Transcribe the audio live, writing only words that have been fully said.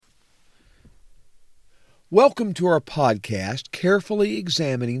Welcome to our podcast, Carefully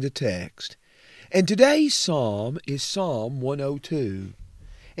Examining the Text. And today's psalm is Psalm 102.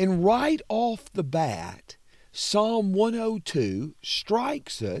 And right off the bat, Psalm 102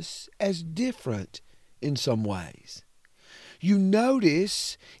 strikes us as different in some ways. You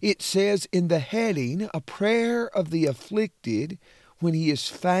notice it says in the heading, a prayer of the afflicted when he is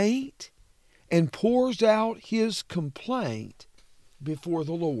faint and pours out his complaint before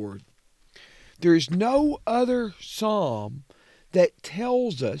the Lord. There is no other psalm that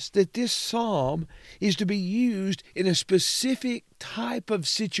tells us that this psalm is to be used in a specific type of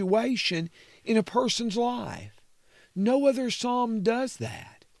situation in a person's life. No other psalm does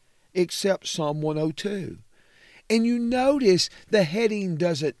that except Psalm 102. And you notice the heading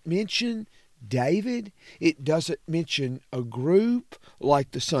doesn't mention David. It doesn't mention a group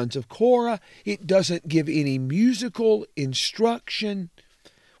like the sons of Korah. It doesn't give any musical instruction.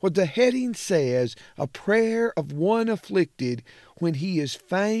 What the heading says, a prayer of one afflicted when he is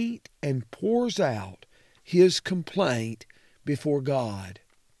faint and pours out his complaint before God.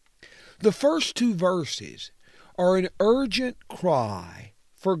 The first two verses are an urgent cry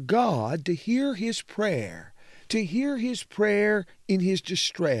for God to hear his prayer, in his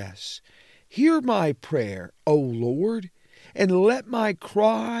distress. Hear my prayer, O Lord, and let my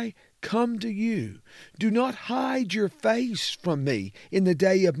cry come to you. Do not hide your face from me in the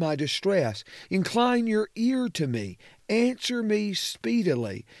day of my distress. Incline your ear to me. Answer me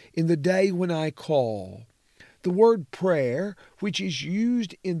speedily in the day when I call. The word prayer, which is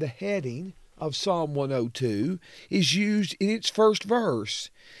used in the heading of Psalm 102, is used in its first verse.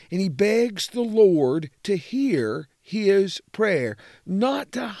 And he begs the Lord to hear his prayer,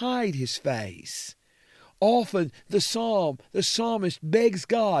 not to hide his face. Often the psalmist begs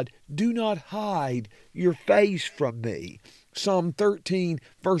God, do not hide your face from me. Psalm 13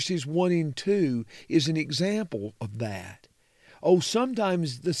 verses 1 and 2 is an example of that. Oh,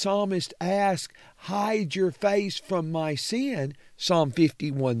 sometimes the psalmist asks, hide your face from my sin, Psalm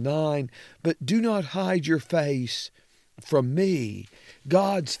 51:9, but do not hide your face from me.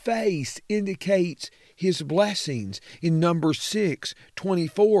 God's face indicates his blessings in Numbers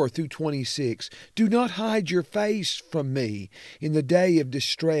 6:24 through 26. Do not hide your face from me in the day of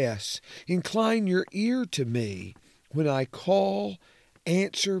distress. Incline your ear to me. When I call,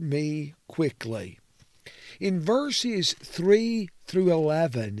 answer me quickly. In verses 3 through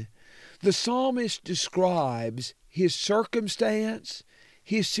 11, the psalmist describes his circumstance,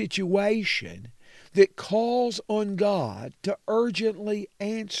 his situation that calls on God to urgently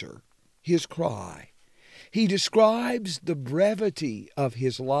answer his cry. He describes the brevity of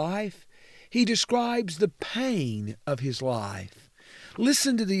his life. He describes the pain of his life.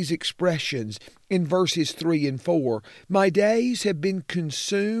 Listen to these expressions in verses 3 and 4. My days have been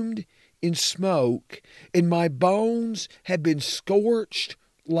consumed in smoke, and my bones have been scorched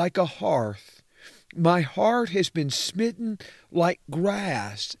like a hearth. My heart has been smitten like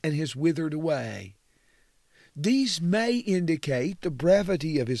grass and has withered away. These may indicate the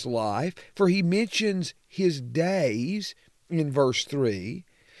brevity of his life, for he mentions his days in verse 3.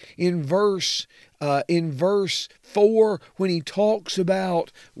 In verse 4, when he talks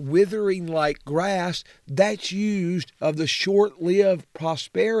about withering like grass, that's used of the short-lived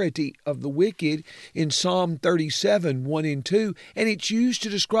prosperity of the wicked in Psalm 37, 1 and 2, and it's used to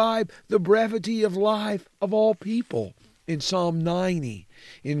describe the brevity of life of all people in Psalm 90,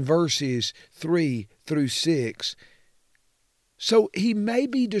 in verses 3 through 6. So he may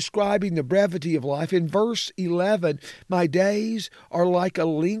be describing the brevity of life. In verse 11, my days are like a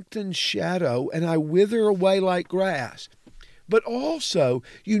lengthened shadow, and I wither away like grass. But also,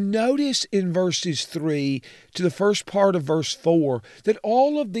 you notice in verses 3 to the first part of verse 4 that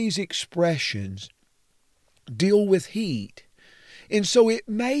all of these expressions deal with heat. And so it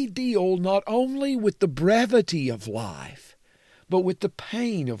may deal not only with the brevity of life, but with the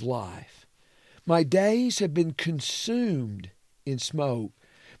pain of life. My days have been consumed in smoke.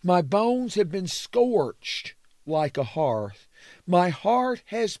 My bones have been scorched like a hearth. My heart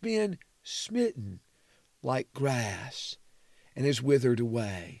has been smitten like grass and has withered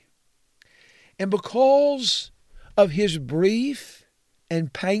away. And because of his brief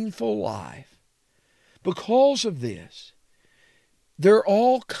and painful life, because of this, there are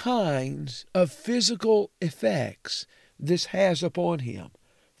all kinds of physical effects this has upon him.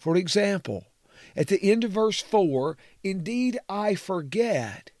 For example, at the end of verse 4, indeed I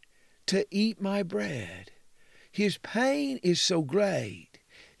forget to eat my bread. His pain is so great,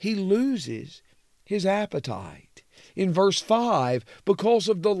 he loses his appetite. In verse 5, because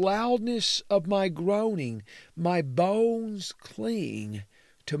of the loudness of my groaning, my bones cling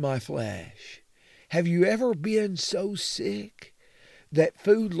to my flesh. Have you ever been so sick that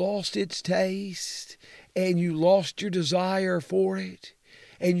food lost its taste and you lost your desire for it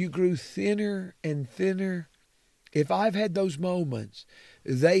and you grew thinner and thinner? If I've had those moments,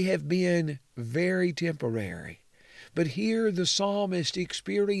 they have been very temporary. But here the psalmist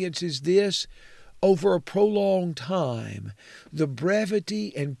experiences this over a prolonged time. The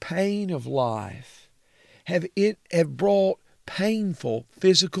brevity and pain of life have brought painful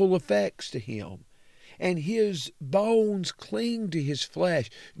physical effects to him, and his bones cling to his flesh.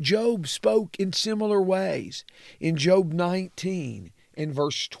 Job spoke in similar ways. In Job 19 and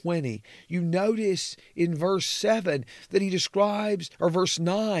verse 20, you notice in verse 7 that he describes, or verse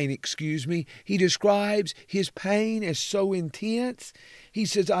 9, he describes his pain as so intense. He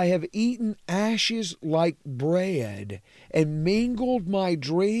says, I have eaten ashes like bread and mingled my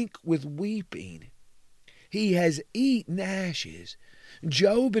drink with weeping. He has eaten ashes.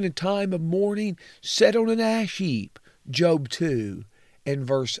 Job, in a time of mourning, sat on an ash heap. Job 2 and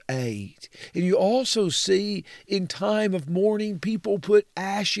verse 8. And you also see in time of mourning, people put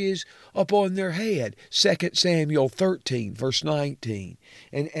ashes upon their head. 2 Samuel 13 verse 19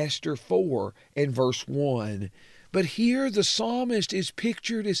 and Esther 4 and verse 1. But here the psalmist is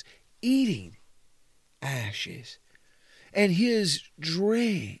pictured as eating ashes, and his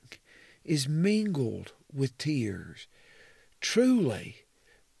drink is mingled with tears. Truly,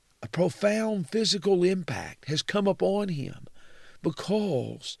 a profound physical impact has come upon him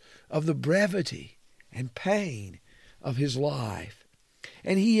because of the brevity and pain of his life.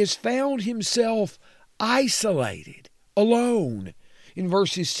 And he has found himself isolated, alone. In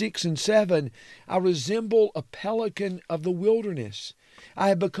verses 6 and 7, I resemble a pelican of the wilderness. I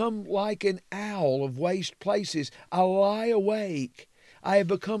have become like an owl of waste places. I lie awake. I have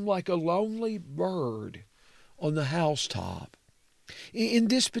become like a lonely bird on the housetop. In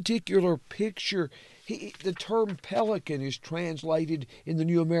this particular picture, the term pelican is translated in the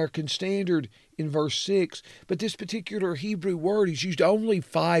New American Standard in verse 6, but this particular Hebrew word is used only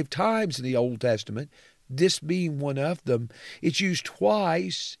 5 times in the Old Testament, this being one of them. It's used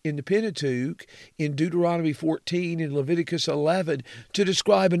twice in the Pentateuch, in Deuteronomy 14 and Leviticus 11, to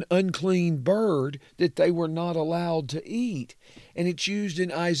describe an unclean bird that they were not allowed to eat. And it's used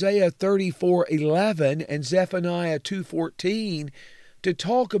in Isaiah 34:11 and Zephaniah 2:14 to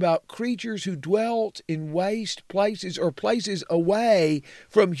talk about creatures who dwelt in waste places or places away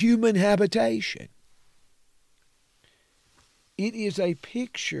from human habitation. It is a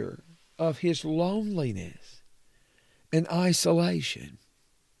picture of his loneliness and isolation.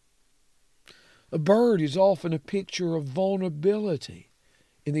 A bird is often a picture of vulnerability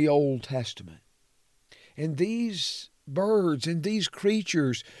in the Old Testament. And these birds and these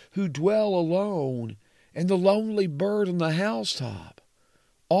creatures who dwell alone, and the lonely bird on the housetop,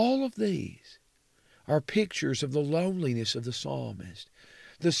 all of these are pictures of the loneliness of the psalmist.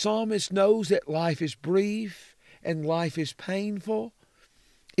 The psalmist knows that life is brief and life is painful.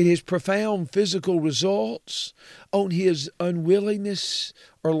 It has profound physical results on his unwillingness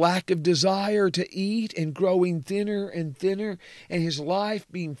or lack of desire to eat and growing thinner and thinner, and his life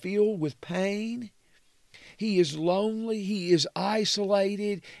being filled with pain. He is lonely, he is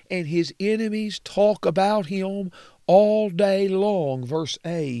isolated, and his enemies talk about him all day long. Verse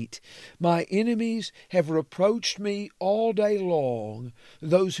 8, my enemies have reproached me all day long.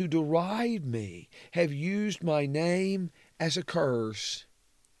 Those who deride me have used my name as a curse.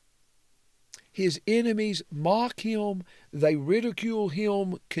 His enemies mock him, they ridicule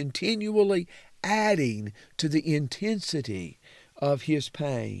him continually, adding to the intensity of his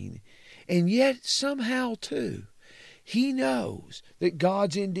pain. And yet somehow, too, he knows that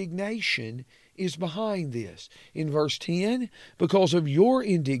God's indignation is behind this. In verse 10, because of your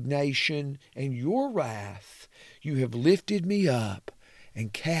indignation and your wrath, you have lifted me up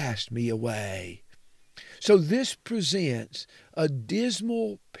and cast me away. So this presents a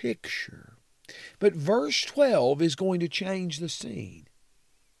dismal picture. But verse 12 is going to change the scene.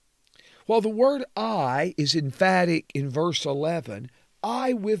 While the word I is emphatic in verse 11,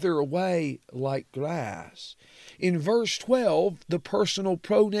 I wither away like grass. In verse 12, the personal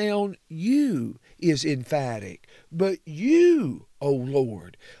pronoun you is emphatic. But you, O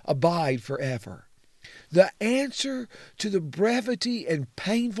Lord, abide forever. The answer to the brevity and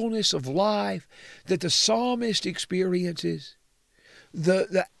painfulness of life that the psalmist experiences,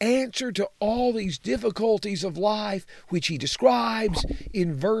 the answer to all these difficulties of life, which he describes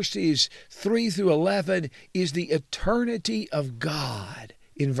in verses 3 through 11, is the eternity of God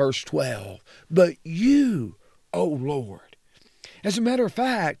in verse 12. But you, O Lord. As a matter of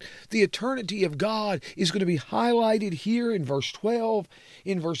fact, the eternity of God is going to be highlighted here in verse 12,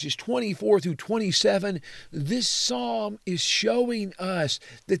 in verses 24 through 27. This psalm is showing us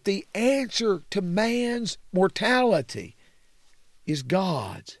that the answer to man's mortality is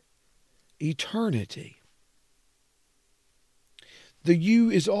God's eternity. The you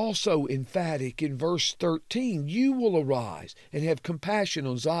is also emphatic in verse 13. You will arise and have compassion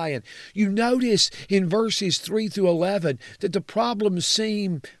on Zion. You notice in verses 3 through 11 that the problems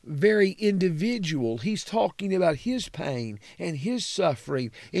seem very individual. He's talking about his pain and his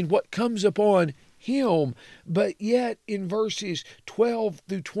suffering and what comes upon him, but yet in verses 12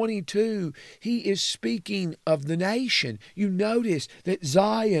 through 22, he is speaking of the nation. You notice that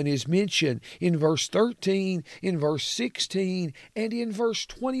Zion is mentioned in verse 13, in verse 16, and in verse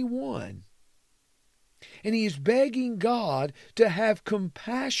 21. And he is begging God to have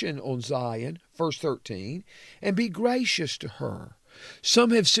compassion on Zion, verse 13, and be gracious to her.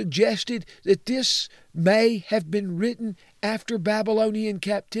 Some have suggested that this may have been written after Babylonian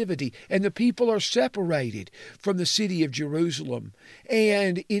captivity, and the people are separated from the city of Jerusalem.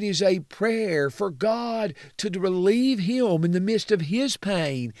 And it is a prayer for God to relieve him in the midst of his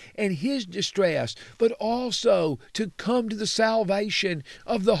pain and his distress, but also to come to the salvation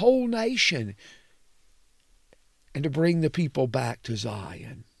of the whole nation and to bring the people back to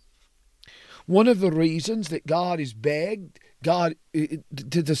Zion. One of the reasons that God is begged,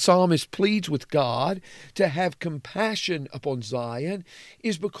 the psalmist pleads with God to have compassion upon Zion,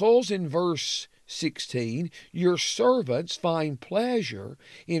 is because in verse 16, your servants find pleasure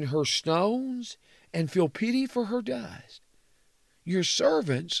in her stones and feel pity for her dust. Your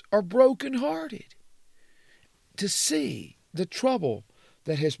servants are brokenhearted to see the trouble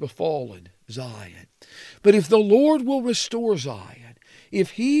that has befallen Zion. But if the Lord will restore Zion,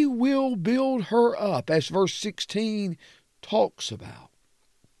 if he will build her up, as verse 16 talks about,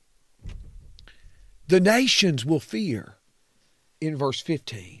 the nations will fear in verse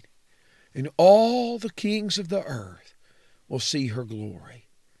 15, and all the kings of the earth will see her glory,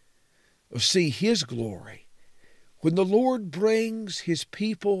 will see his glory. When the Lord brings his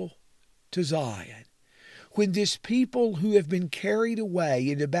people to Zion, when this people who have been carried away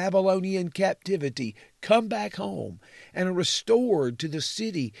into Babylonian captivity come back home and are restored to the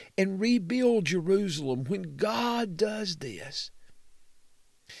city and rebuild Jerusalem, when God does this,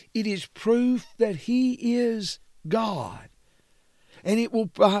 it is proof that he is God. And it will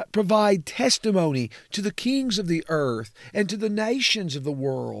provide testimony to the kings of the earth and to the nations of the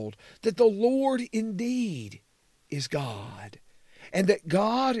world that the Lord indeed is God. And that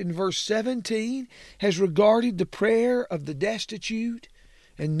God, in verse 17, has regarded the prayer of the destitute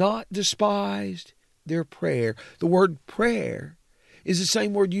and not despised their prayer. The word prayer is the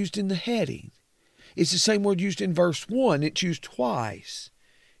same word used in the heading. It's the same word used in verse 1. It's used twice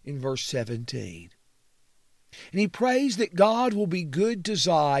in verse 17. And he prays that God will be good to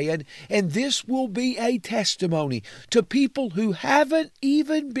Zion, and this will be a testimony to people who haven't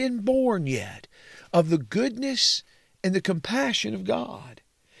even been born yet of the goodness and the compassion of God.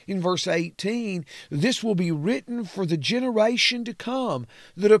 In verse 18, this will be written for the generation to come,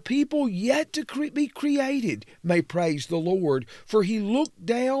 that a people yet to be created may praise the Lord. For he looked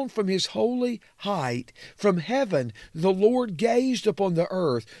down from his holy height. From heaven the Lord gazed upon the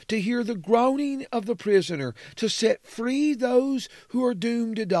earth, to hear the groaning of the prisoner, to set free those who are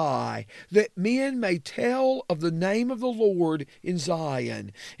doomed to die, that men may tell of the name of the Lord in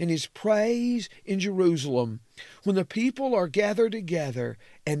Zion, and his praise in Jerusalem, when the people are gathered together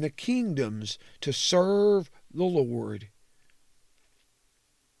and the kingdoms to serve the Lord.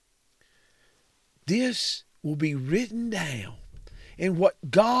 This will be written down, and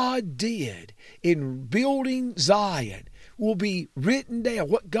what God did in building Zion will be written down.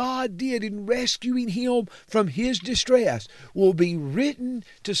 What God did in rescuing him from his distress will be written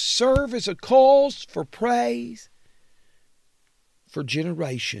to serve as a cause for praise for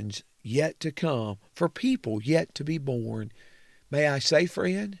generations yet to come, for people yet to be born. May I say,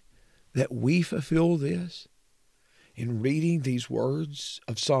 friend, that we fulfill this in reading these words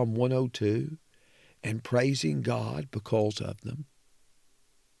of Psalm 102 and praising God because of them.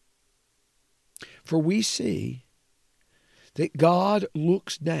 For we see that God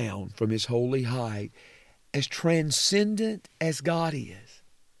looks down from his holy height, as transcendent as God is,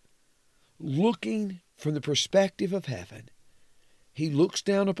 looking from the perspective of heaven. He looks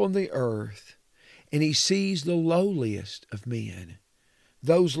down upon the earth and he sees the lowliest of men,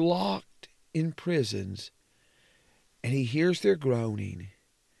 those locked in prisons, and he hears their groaning.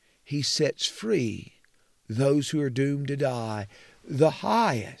 He sets free those who are doomed to die. The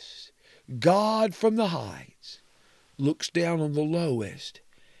highest, God from the heights, looks down on the lowest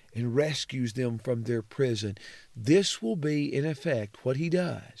and rescues them from their prison. This will be, in effect, what he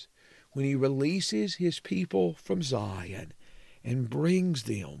does when he releases his people from Zion and brings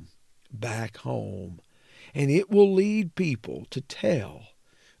them back home. And it will lead people to tell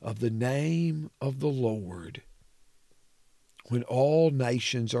of the name of the Lord when all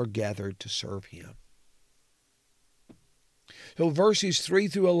nations are gathered to serve him. So verses 3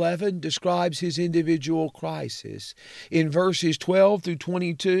 through 11 describes his individual crisis. In verses 12 through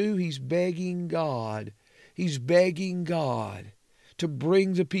 22, he's begging God. He's begging God to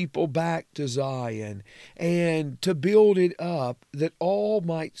bring the people back to Zion and to build it up that all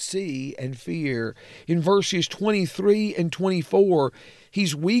might see and fear. In verses 23 and 24,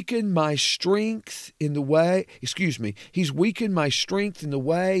 he's weakened my strength in the way, he's weakened my strength in the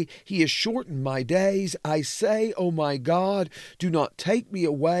way. He has shortened my days. I say, O my God, do not take me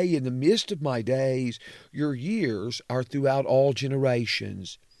away in the midst of my days. Your years are throughout all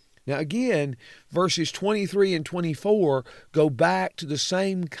generations. Now again, verses 23 and 24 go back to the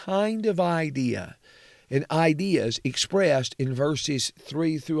same kind of idea and ideas expressed in verses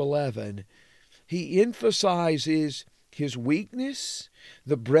 3 through 11. He emphasizes his weakness,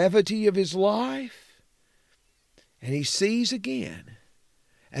 the brevity of his life, and he sees again,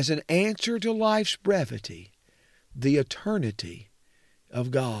 as an answer to life's brevity, the eternity of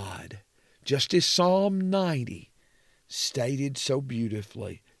God, just as Psalm 90 stated so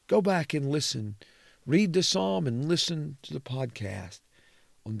beautifully. Go back and listen. Read the psalm and listen to the podcast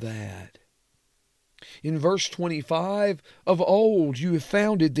on that. In verse 25, of old you have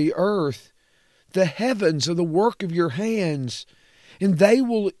founded the earth. The heavens are the work of your hands, and they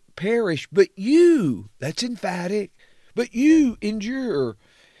will perish. But you, that's emphatic, but you endure.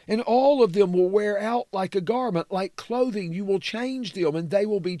 And all of them will wear out like a garment, like clothing. You will change them, and they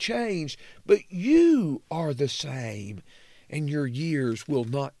will be changed. But you are the same, and your years will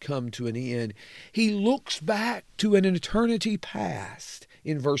not come to an end. He looks back to an eternity past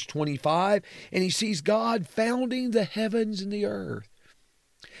in verse 25, and he sees God founding the heavens and the earth.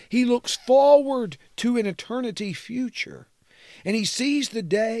 He looks forward to an eternity future, and he sees the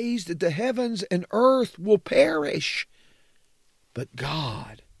days that the heavens and earth will perish, but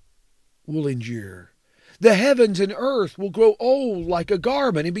God will endure. The heavens and earth will grow old like a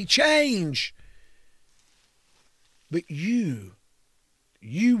garment and be changed. But you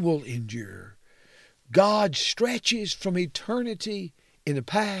will endure. God stretches from eternity in the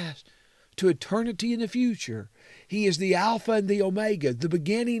past to eternity in the future. He is the Alpha and the Omega, the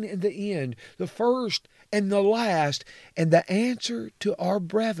beginning and the end, the first and the last, and the answer to our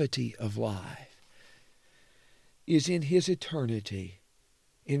brevity of life is in his eternity.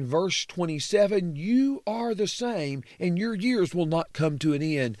 In verse 27, you are the same, and your years will not come to an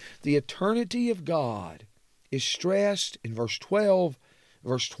end. The eternity of God is stressed in verse 12,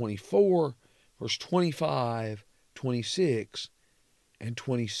 verse 24, verse 25, 26, and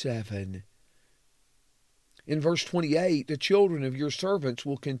 27. In verse 28, the children of your servants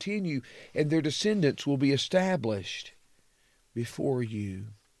will continue, and their descendants will be established before you.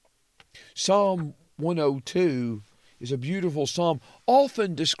 Psalm 102 is a beautiful psalm,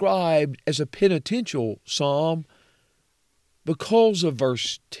 often described as a penitential psalm because of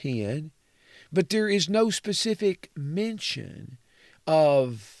verse 10. But there is no specific mention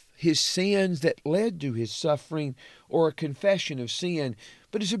of his sins that led to his suffering or a confession of sin.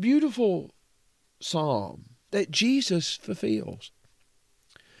 But it's a beautiful psalm that Jesus fulfills.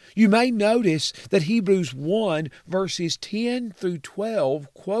 You may notice that Hebrews 1 verses 10 through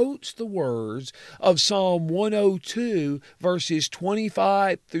 12 quotes the words of Psalm 102 verses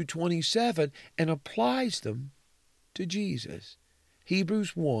 25 through 27 and applies them to Jesus.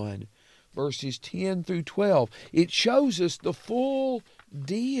 Hebrews 1 verses 10 through 12. It shows us the full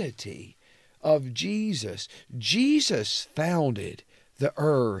deity of Jesus. Jesus founded the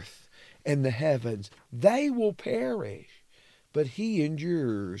earth and the heavens. They will perish, but he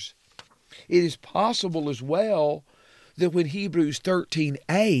endures. It is possible as well that when Hebrews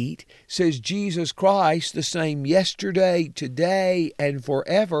 13:8 says Jesus Christ the same yesterday, today, and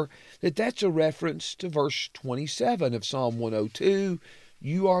forever, that's a reference to verse 27 of Psalm 102.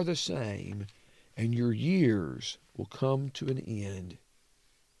 You are the same, and your years will come to an end.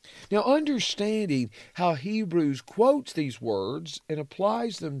 Now, understanding how Hebrews quotes these words and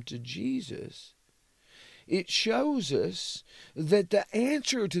applies them to Jesus, it shows us that the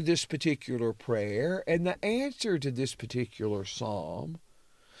answer to this particular prayer and the answer to this particular psalm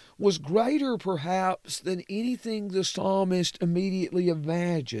was greater perhaps than anything the psalmist immediately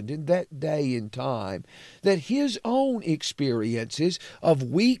imagined in that day and time, that his own experiences of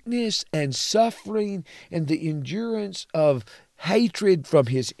weakness and suffering and the endurance of hatred from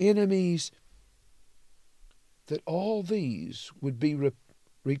his enemies, that all these would be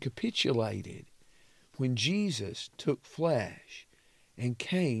recapitulated when Jesus took flesh and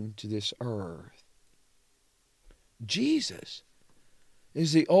came to this earth. Jesus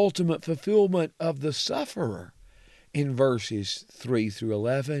is the ultimate fulfillment of the sufferer in verses 3 through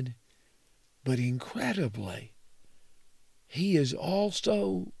 11. But incredibly, he is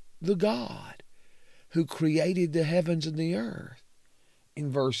also the God who created the heavens and the earth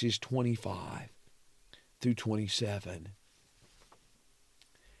in verses 25 through 27.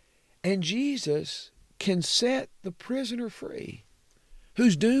 And Jesus can set the prisoner free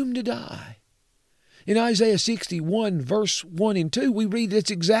who's doomed to die. In Isaiah 61, verse 1 and 2, we read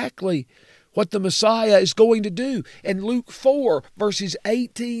that's exactly what the Messiah is going to do. And Luke 4, verses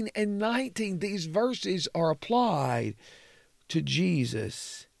 18 and 19, these verses are applied to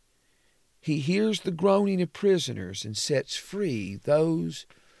Jesus. He hears the groaning of prisoners and sets free those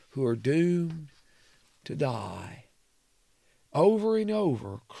who are doomed to die. Over and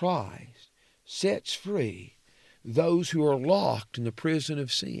over, Christ sets free those who are locked in the prison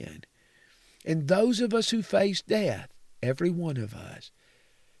of sin. And those of us who face death, every one of us,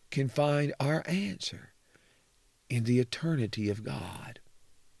 can find our answer in the eternity of God.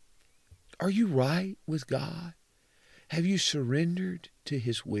 Are you right with God? Have you surrendered to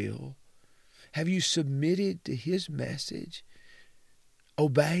His will? Have you submitted to His message,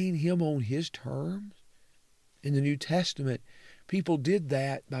 obeying Him on His terms? In the New Testament, people did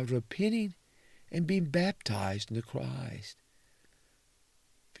that by repenting and being baptized into Christ.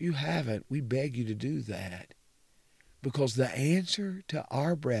 If you haven't, we beg you to do that, because the answer to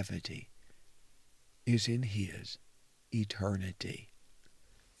our brevity is in His eternity.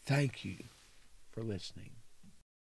 Thank you for listening.